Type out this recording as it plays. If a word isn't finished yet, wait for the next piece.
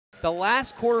The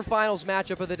last quarterfinals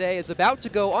matchup of the day is about to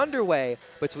go underway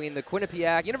between the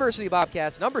Quinnipiac University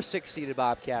Bobcats, number 6 seeded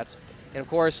Bobcats, and of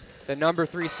course the number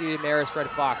 3 seeded Marist Red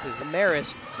Foxes. And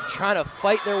Marist trying to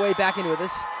fight their way back into it.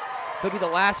 This could be the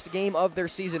last game of their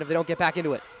season if they don't get back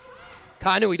into it.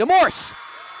 Kanui to Morse,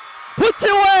 puts it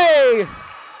away!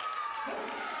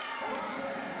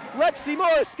 Lexi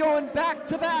Morris going back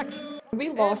to back. We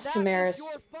lost to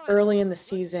Marist early in the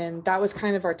season. That was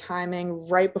kind of our timing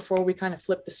right before we kind of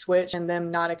flipped the switch and them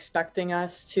not expecting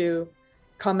us to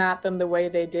come at them the way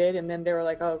they did. And then they were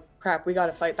like, oh crap, we got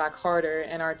to fight back harder.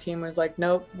 And our team was like,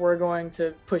 nope, we're going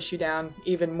to push you down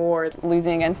even more.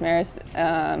 Losing against Marist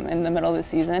in the middle of the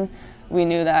season, we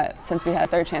knew that since we had a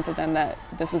third chance at them that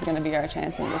this was going to be our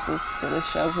chance and this was to really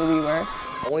show who we were.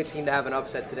 Only team to have an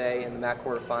upset today in the MAC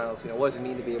quarterfinals. What does it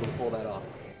mean to be able to pull that off?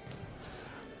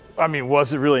 I mean,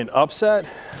 was it really an upset?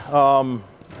 Lower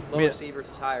seed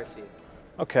versus higher seed.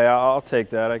 Okay, I'll take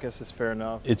that. I guess it's fair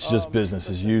enough. It's just business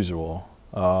as usual.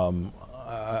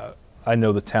 I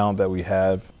know the talent that we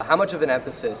have. How much of an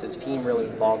emphasis is team really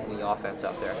involved in the offense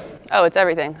out there? Oh, it's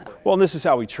everything. Well, this is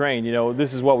how we train.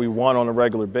 This is what we want on a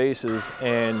regular basis.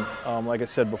 And like I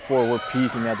said before, we're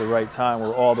peaking at the right time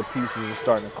where all the pieces are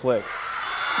starting to click.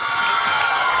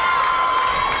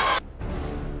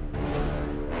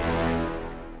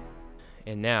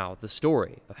 And now, the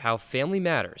story of how family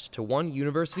matters to one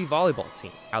university volleyball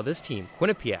team. How this team,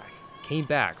 Quinnipiac, came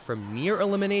back from near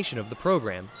elimination of the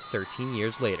program 13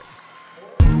 years later.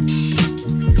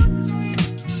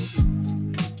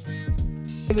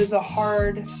 It was a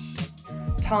hard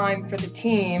time for the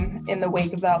team in the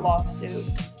wake of that lawsuit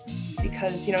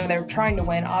because, they were trying to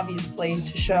win, obviously,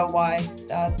 to show why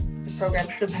the program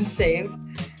should have been saved.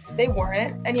 They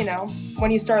weren't, and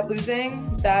when you start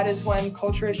losing, that is when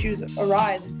culture issues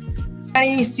arise.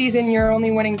 Any season you're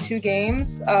only winning 2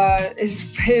 games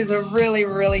is a really,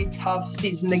 really tough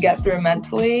season to get through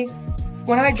mentally.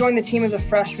 When I joined the team as a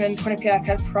freshman, Quinnipiac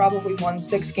had probably won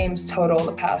 6 games total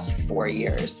the past 4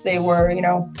 years. They were,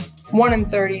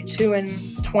 1-30,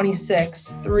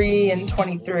 2-26,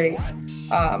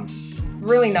 3-23.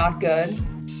 Really not good.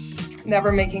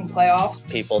 Never making playoffs.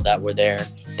 People that were there,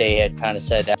 they had kind of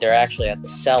said that they're actually at the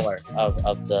cellar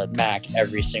of the MAC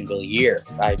every single year.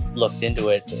 I looked into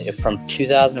it. From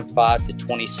 2005 to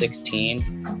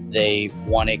 2016, they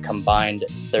won a combined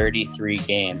 33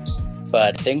 games.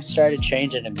 But things started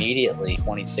changing immediately.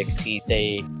 2016,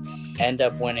 they end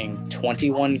up winning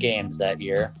 21 games that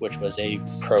year, which was a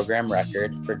program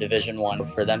record for Division I.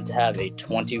 For them to have a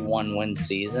 21-win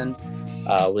season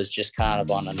was just kind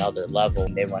of on another level.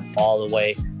 They went all the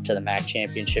way to the MAC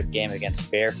championship game against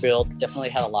Fairfield. Definitely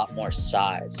had a lot more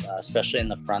size, especially in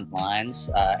the front lines.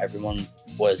 Everyone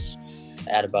was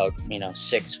at about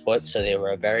 6 foot, so they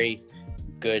were a very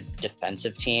good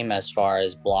defensive team as far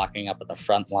as blocking up at the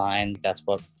front line. That's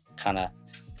what kind of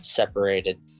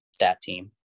separated that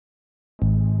team.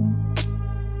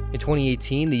 In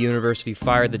 2018, the university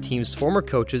fired the team's former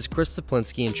coaches Chris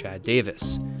Saplinski and Chad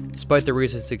Davis. Despite the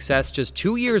recent success just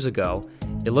 2 years ago,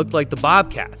 it looked like the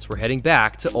Bobcats were heading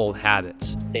back to old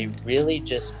habits. They really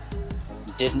just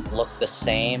didn't look the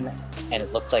same, and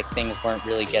it looked like things weren't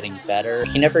really getting better.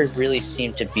 He never really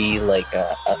seemed to be like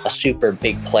a super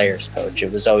big players coach.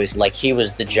 It was always like he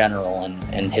was the general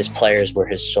and his players were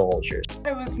his soldiers.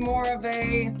 It was more of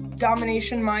a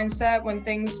domination mindset when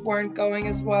things weren't going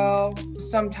as well.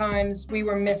 Sometimes we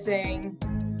were missing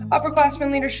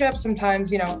upperclassmen leadership.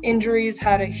 Sometimes, injuries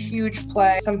had a huge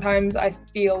play. Sometimes I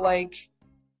feel like,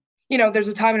 there's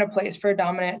a time and a place for a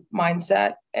dominant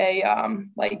mindset,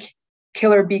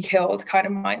 kill or be killed kind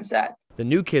of mindset. The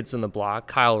new kids on the block,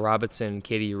 Kyle Robinson and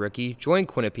Katie Uricki, joined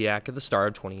Quinnipiac at the start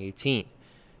of 2018.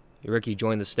 Uricki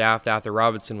joined the staff after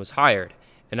Robinson was hired,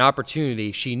 an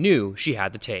opportunity she knew she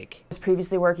had to take. I was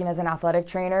previously working as an athletic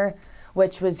trainer,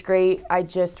 which was great. I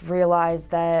just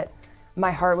realized that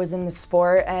my heart was in the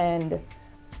sport and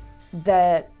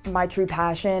that my true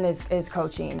passion is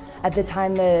coaching. At the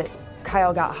time that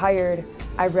Kyle got hired,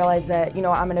 I realized that,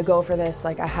 I'm gonna go for this.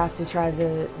 I have to try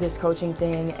this coaching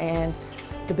thing, and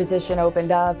the position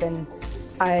opened up, and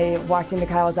I walked into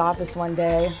Kyle's office one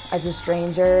day as a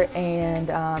stranger and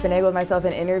finagled myself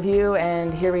an interview,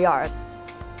 and here we are.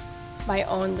 My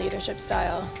own leadership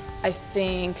style. I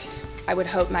think I would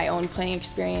hope my own playing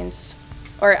experience,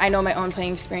 or I know my own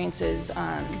playing experience is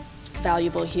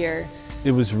valuable here.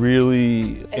 It was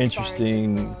really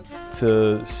interesting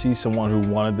to see someone who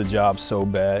wanted the job so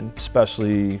bad,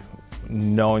 especially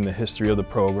knowing the history of the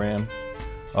program,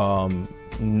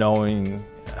 knowing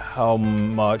how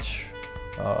much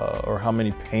or how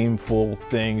many painful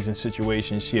things and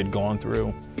situations she had gone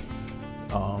through.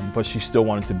 but she still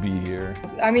wanted to be here.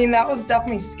 I mean, that was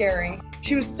definitely scary.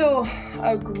 She was still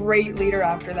a great leader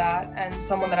after that, and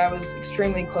someone that I was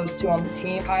extremely close to on the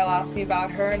team. Kyle asked me about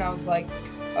her, and I was like,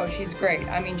 oh, she's great.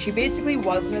 I mean, she basically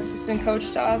was an assistant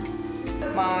coach to us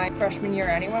my freshman year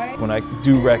anyway. When I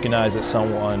do recognize that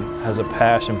someone has a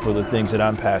passion for the things that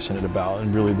I'm passionate about,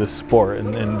 and really this sport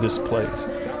and this place,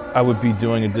 I would be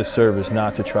doing a disservice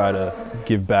not to try to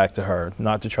give back to her,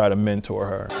 not to try to mentor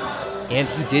her. And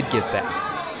he did give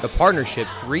back. The partnership,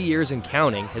 3 years and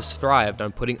counting, has thrived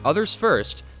on putting others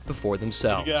first before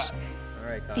themselves.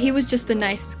 He was just the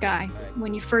nicest guy.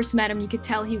 When you first met him, you could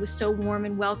tell he was so warm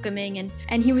and welcoming,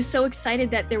 and he was so excited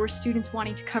that there were students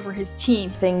wanting to cover his team.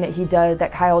 The thing that he does,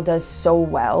 that Kyle does so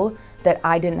well, that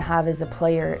I didn't have as a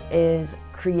player, is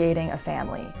creating a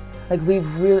family. Like, we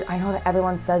really, I know that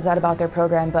everyone says that about their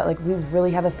program, but like, we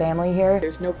really have a family here.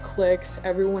 There's no cliques,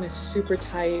 everyone is super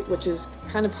tight, which is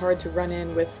kind of hard to run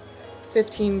in with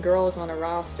 15 girls on a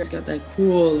roster. He's got that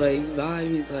cool like vibe.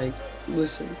 He's like,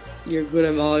 listen, you're good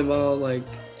at volleyball. Like,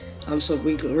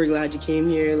 we're glad you came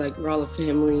here. Like, we're all a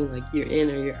family. Like, you're in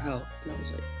or you're out. And I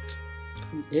was like,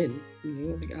 I'm in. You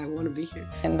know, like, I want to be here.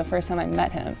 And the first time I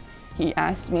met him, he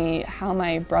asked me how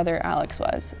my brother Alex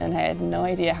was, and I had no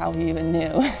idea how he even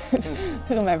knew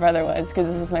who my brother was, because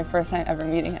this is my first time ever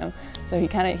meeting him. So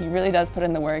he really does put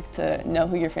in the work to know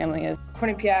who your family is.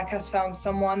 Quinnipiac has found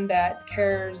someone that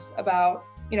cares about,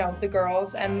 you know, the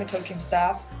girls and the coaching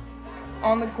staff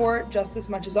on the court just as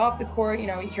much as off the court. You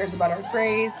know, he cares about our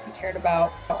grades, he cared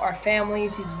about our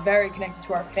families. He's very connected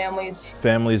to our families.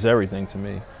 Family is everything to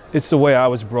me. It's the way I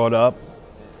was brought up,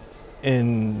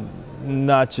 in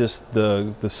not just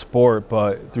the sport,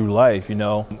 but through life, you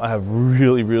know. I have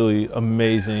really, really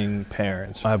amazing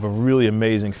parents. I have a really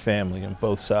amazing family on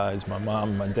both sides, my mom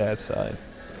and my dad's side.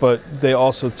 But they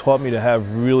also taught me to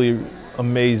have really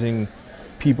amazing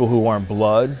people who aren't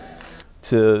blood,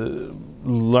 to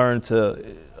learn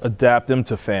to adapt them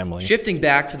to family. Shifting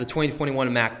back to the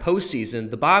 2021 MAC postseason,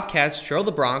 the Bobcats trail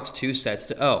the Bronx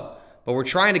 2-0, but we're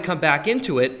trying to come back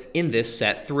into it in this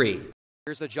set 3.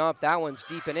 Here's the jump, that one's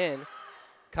deep and in.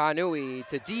 Kanui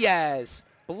to Diaz,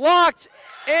 blocked,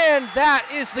 and that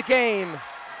is the game.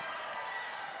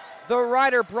 The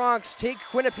Rider Bronx take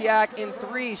Quinnipiac in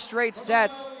 3 straight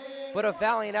sets, but a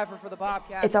valiant effort for the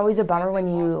Bobcats. It's always a bummer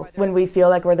when we feel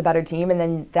like we're the better team and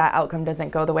then that outcome doesn't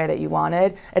go the way that you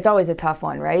wanted. It's always a tough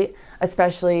one, right?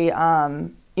 Especially, you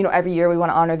know, every year we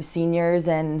want to honor the seniors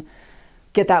and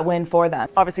get that win for them.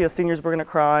 Obviously as seniors we're going to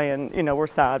cry and, you know, we're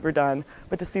sad, we're done.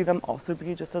 But to see them also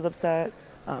be just as upset,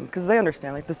 because they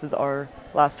understand, like, this is our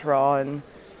last hurrah, and,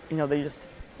 you know, they just,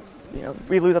 you know,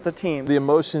 we lose as a team. The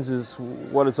emotions is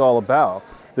what it's all about,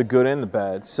 the good and the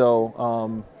bad.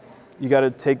 So you got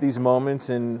to take these moments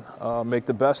and make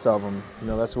the best of them. You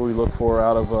know, that's what we look for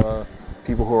out of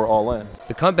people who are all in.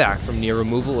 The comeback from near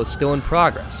removal is still in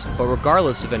progress, but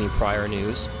regardless of any prior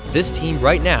news, this team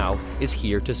right now is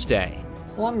here to stay.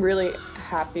 Well, I'm really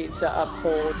happy to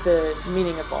uphold the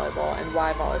meaning of volleyball and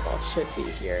why volleyball should be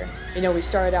here. You know, we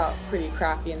started out pretty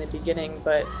crappy in the beginning,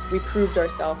 but we proved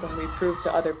ourselves and we proved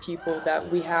to other people that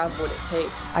we have what it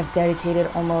takes. I've dedicated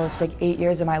almost like 8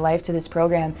 years of my life to this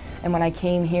program, and when I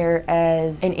came here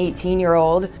as an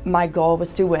 18-year-old, my goal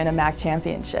was to win a MAC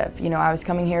championship. You know, I was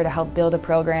coming here to help build a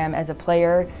program as a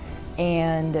player,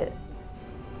 and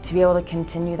to be able to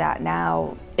continue that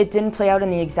now. It didn't play out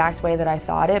in the exact way that I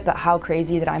thought it, but how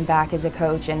crazy that I'm back as a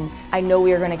coach, and I know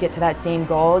we are going to get to that same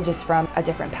goal just from a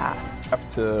different path. I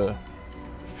have to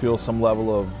feel some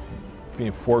level of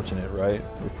being fortunate, right?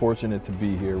 We're fortunate to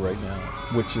be here right now,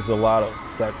 which is a lot of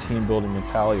that team building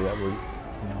mentality that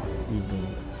we've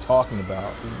been talking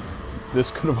about. This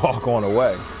could have all gone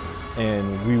away,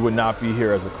 and we would not be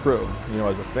here as a crew, you know,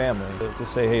 as a family. To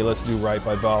say, hey, let's do right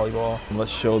by volleyball, and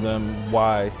let's show them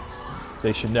why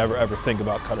they should never ever think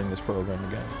about cutting this program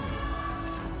again.